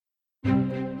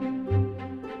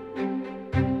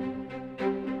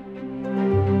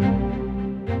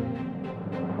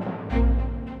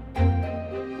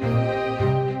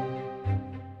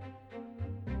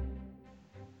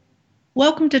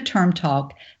Welcome to Term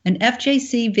Talk, an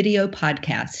FJC video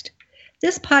podcast.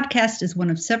 This podcast is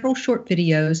one of several short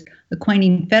videos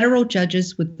acquainting federal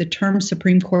judges with the term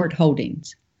Supreme Court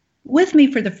holdings. With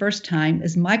me for the first time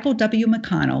is Michael W.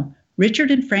 McConnell, Richard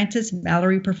and Frances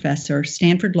Mallory Professor,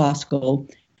 Stanford Law School,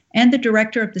 and the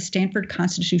Director of the Stanford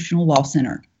Constitutional Law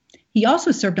Center. He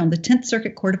also served on the 10th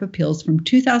Circuit Court of Appeals from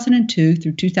 2002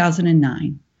 through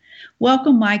 2009.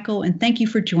 Welcome, Michael, and thank you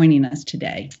for joining us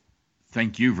today.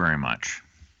 Thank you very much.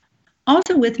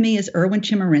 Also with me is Erwin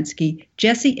Chemerinsky,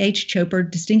 Jesse H.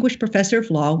 Choper Distinguished Professor of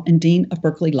Law and Dean of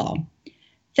Berkeley Law.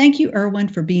 Thank you, Erwin,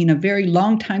 for being a very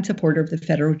long-time supporter of the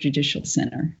Federal Judicial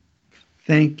Center.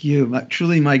 Thank you.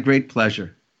 Truly my great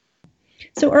pleasure.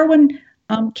 So, Erwin,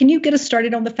 can you get us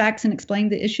started on the facts and explain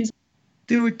the issues?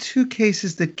 There were two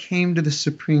cases that came to the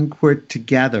Supreme Court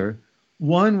together.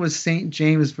 One was St.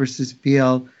 James versus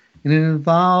Biel, and it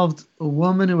involved a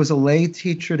woman who was a lay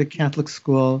teacher at a Catholic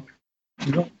school,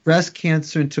 who got breast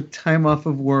cancer and took time off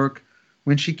of work.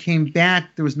 When she came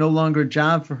back, there was no longer a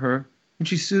job for her, and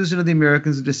she sues under the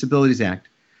Americans with Disabilities Act.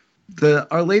 The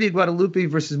Our Lady Guadalupe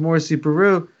versus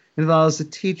Morrissey-Berru involves a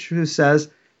teacher who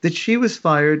says that she was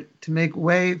fired to make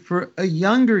way for a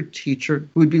younger teacher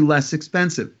who would be less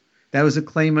expensive. That was a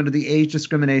claim under the Age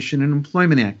Discrimination and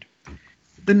Employment Act.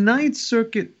 The Ninth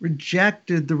Circuit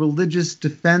rejected the religious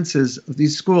defenses of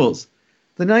these schools.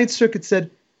 The Ninth Circuit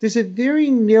said there's a very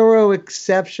narrow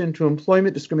exception to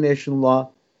employment discrimination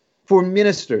law for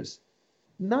ministers.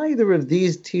 Neither of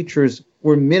these teachers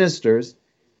were ministers,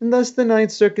 and thus the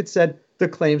Ninth Circuit said their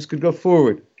claims could go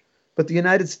forward. But the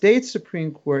United States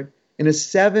Supreme Court, in a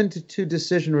 7-2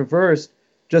 decision, reversed,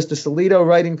 Justice Alito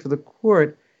writing for the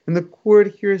court, and the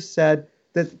court here said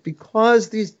that because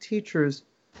these teachers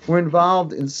were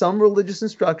involved in some religious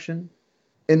instruction,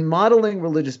 in modeling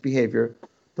religious behavior,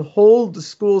 to hold the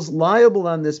schools liable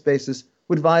on this basis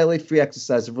would violate free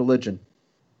exercise of religion.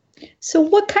 So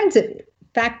what kinds of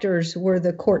factors were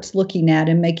the courts looking at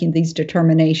in making these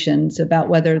determinations about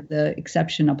whether the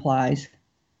exception applies?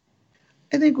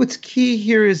 I think what's key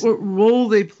here is what role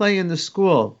they play in the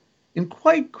school. And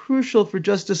quite crucial for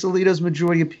Justice Alito's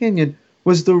majority opinion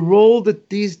was the role that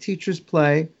these teachers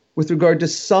play with regard to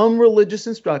some religious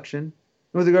instruction and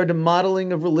with regard to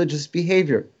modeling of religious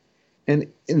behavior.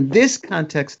 And in this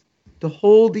context, to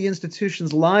hold the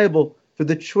institutions liable for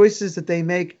the choices that they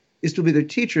make is to be their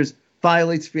teachers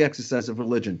violates free exercise of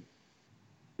religion.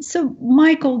 So,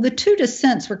 Michael, the two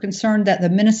dissents were concerned that the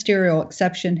ministerial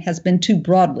exception has been too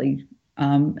broadly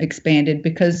expanded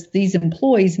because these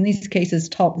employees in these cases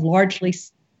taught largely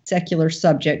secular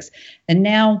subjects. And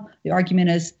now the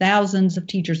argument is thousands of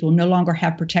teachers will no longer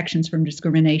have protections from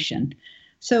discrimination.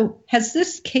 So has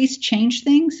this case changed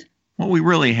things? What we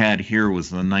really had here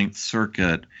was the Ninth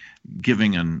Circuit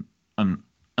giving an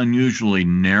unusually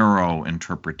narrow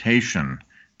interpretation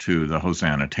to the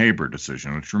Hosanna-Tabor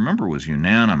decision, which, remember, was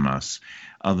unanimous.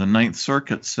 The Ninth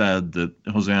Circuit said that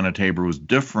Hosanna-Tabor was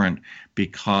different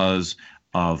because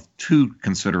of two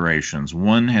considerations.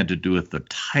 One had to do with the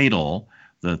title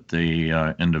that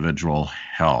the individual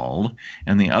held,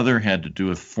 and the other had to do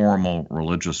with formal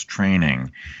religious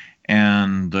training.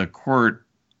 And the court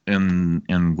in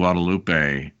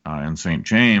Guadalupe and St.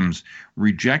 James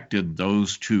rejected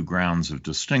those two grounds of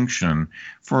distinction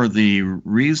for the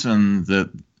reason that,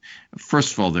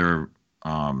 first of all,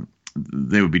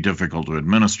 they would be difficult to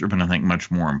administer, but I think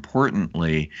much more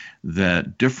importantly,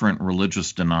 that different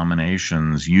religious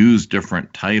denominations use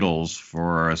different titles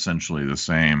for essentially the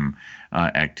same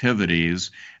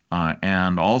activities,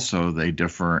 and also they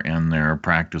differ in their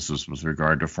practices with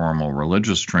regard to formal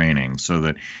religious training, so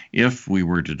that if we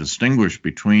were to distinguish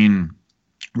between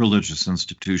religious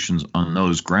institutions on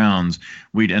those grounds,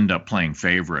 we'd end up playing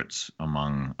favorites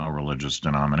among religious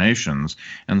denominations,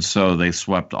 and so they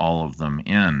swept all of them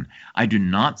in. I do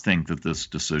not think that this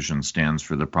decision stands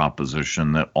for the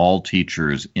proposition that all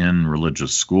teachers in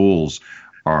religious schools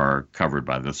are covered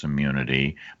by this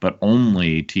immunity, but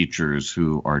only teachers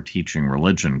who are teaching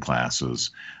religion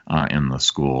classes in the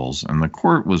schools. And the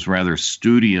court was rather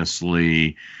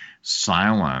studiously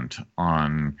silent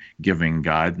on giving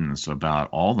guidance about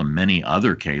all the many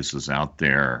other cases out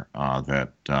there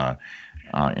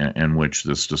in which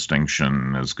this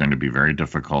distinction is going to be very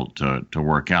difficult to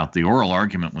work out. The oral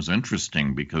argument was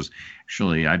interesting because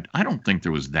actually I don't think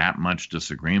there was that much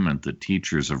disagreement that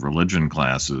teachers of religion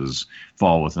classes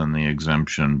fall within the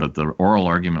exemption, but the oral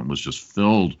argument was just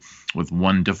filled with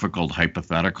one difficult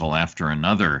hypothetical after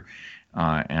another,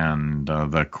 and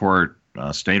the court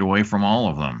stayed away from all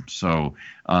of them. So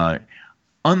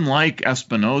unlike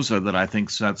Espinoza, that I think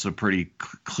sets a pretty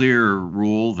clear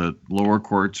rule that lower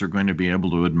courts are going to be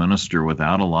able to administer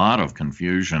without a lot of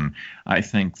confusion, I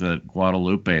think that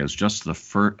Guadalupe is just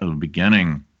the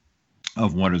beginning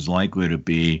of what is likely to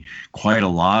be quite a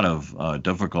lot of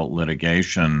difficult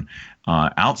litigation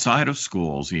outside of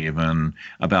schools, even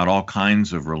about all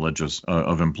kinds of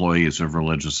of employees of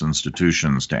religious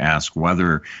institutions, to ask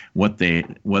whether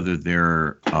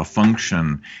their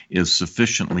function is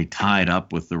sufficiently tied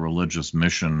up with the religious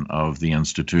mission of the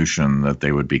institution that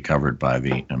they would be covered by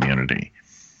the immunity.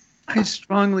 I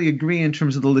strongly agree in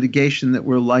terms of the litigation that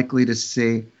we're likely to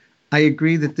see. I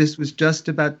agree that this was just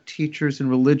about teachers in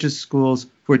religious schools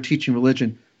who are teaching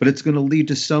religion, but it's going to lead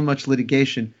to so much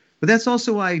litigation. But that's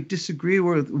also why I disagree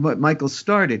with what Michael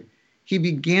started. He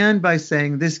began by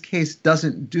saying this case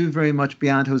doesn't do very much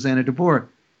beyond Hosanna Tabor.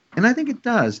 And I think it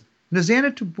does. In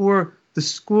Hosanna Tabor, the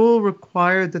school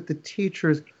required that the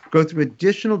teachers go through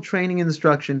additional training and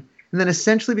instruction and then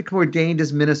essentially become ordained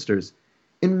as ministers.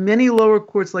 In many lower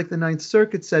courts, like the Ninth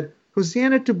Circuit said,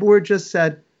 Hosanna Tabor just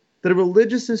said that a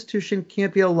religious institution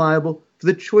can't be held liable for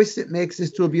the choice it makes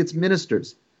as to be its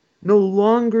ministers. No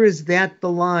longer is that the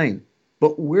line.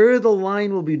 But where the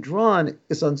line will be drawn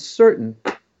is uncertain.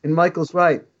 And Michael's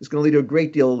right. It's going to lead to a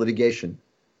great deal of litigation.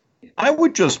 I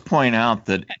would just point out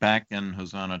that back in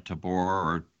Hosanna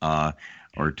Tabor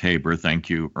or Tabor,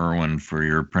 thank you, Erwin, for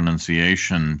your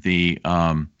pronunciation, there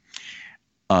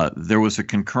was a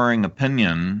concurring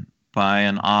opinion by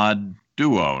an odd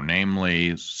duo,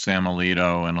 namely Sam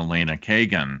Alito and Elena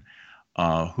Kagan,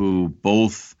 who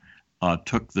both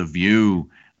took the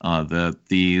view that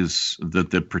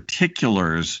the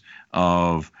particulars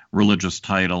of religious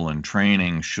title and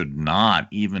training should not,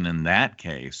 even in that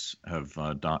case, have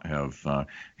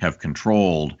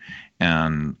controlled.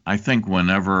 And I think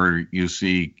whenever you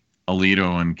see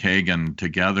Alito and Kagan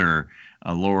together,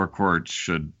 lower courts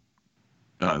should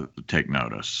take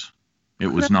notice. It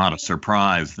was not a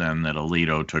surprise then that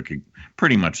Alito took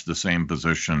pretty much the same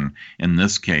position in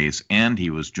this case, and he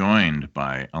was joined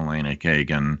by Elena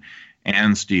Kagan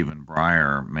and Stephen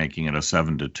Breyer, making it a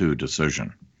 7-2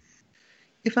 decision.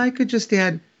 If I could just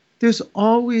add, there's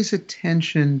always a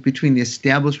tension between the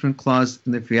Establishment Clause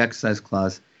and the Free Exercise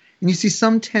Clause. And you see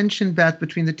some tension back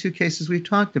between the two cases we've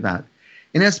talked about.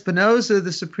 In Espinoza,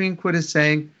 the Supreme Court is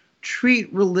saying,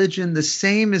 treat religion the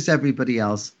same as everybody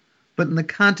else. But in the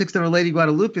context of Our Lady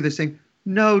Guadalupe, they're saying,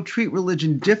 no, treat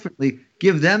religion differently.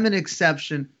 Give them an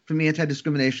exception from the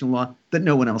anti-discrimination law that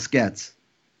no one else gets.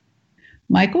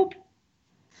 Michael?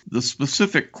 The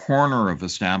specific corner of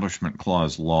Establishment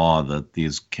Clause law that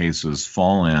these cases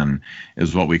fall in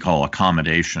is what we call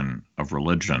accommodation of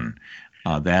religion.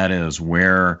 That is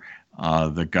where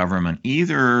the government,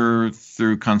 either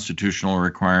through constitutional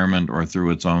requirement or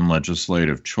through its own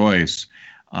legislative choice,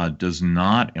 does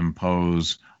not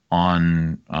impose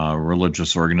on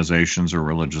religious organizations or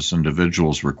religious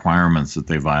individuals requirements that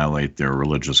they violate their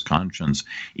religious conscience,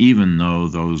 even though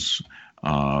those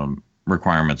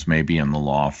requirements may be in the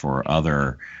law for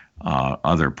other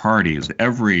parties.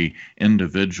 Every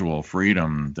individual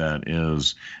freedom that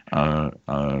is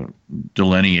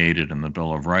delineated in the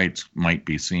Bill of Rights might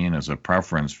be seen as a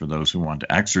preference for those who want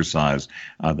to exercise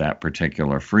that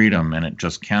particular freedom, and it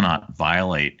just cannot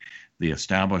violate the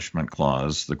Establishment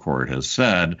Clause, the court has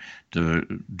said,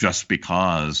 just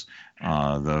because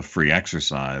the free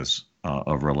exercise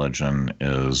of religion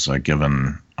is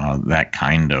given that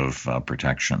kind of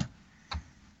protection.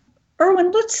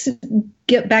 Erwin, let's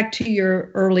get back to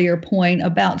your earlier point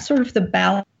about sort of the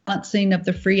balancing of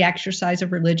the free exercise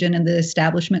of religion and the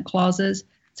Establishment Clauses.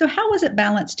 So how is it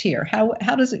balanced here?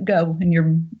 How does it go in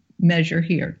your measure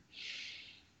here?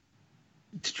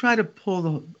 To try to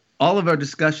pull all of our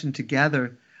discussion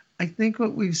together, I think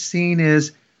what we've seen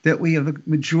is that we have a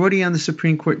majority on the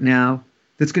Supreme Court now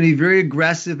that's going to be very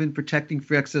aggressive in protecting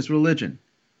free exercise of religion.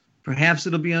 Perhaps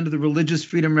it'll be under the Religious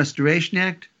Freedom Restoration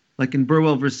Act, like in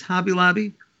Burwell versus Hobby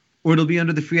Lobby, or it'll be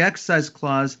under the Free Exercise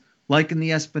Clause, like in the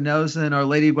Espinoza and Our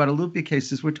Lady of Guadalupe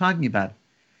cases we're talking about.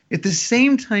 At the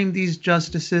same time, these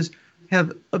justices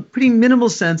have a pretty minimal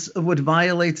sense of what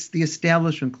violates the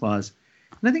Establishment Clause.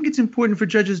 And I think it's important for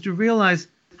judges to realize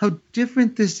how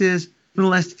different this is from the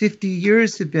last 50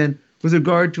 years have been with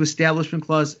regard to Establishment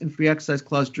Clause and Free Exercise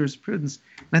Clause jurisprudence.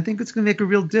 And I think it's going to make a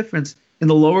real difference in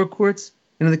the lower courts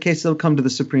and in the case that'll come to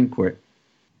the Supreme Court.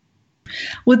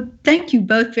 Well, thank you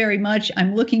both very much.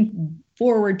 I'm looking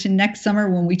forward to next summer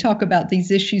when we talk about these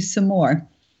issues some more.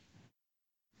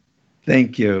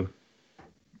 Thank you.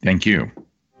 Thank you.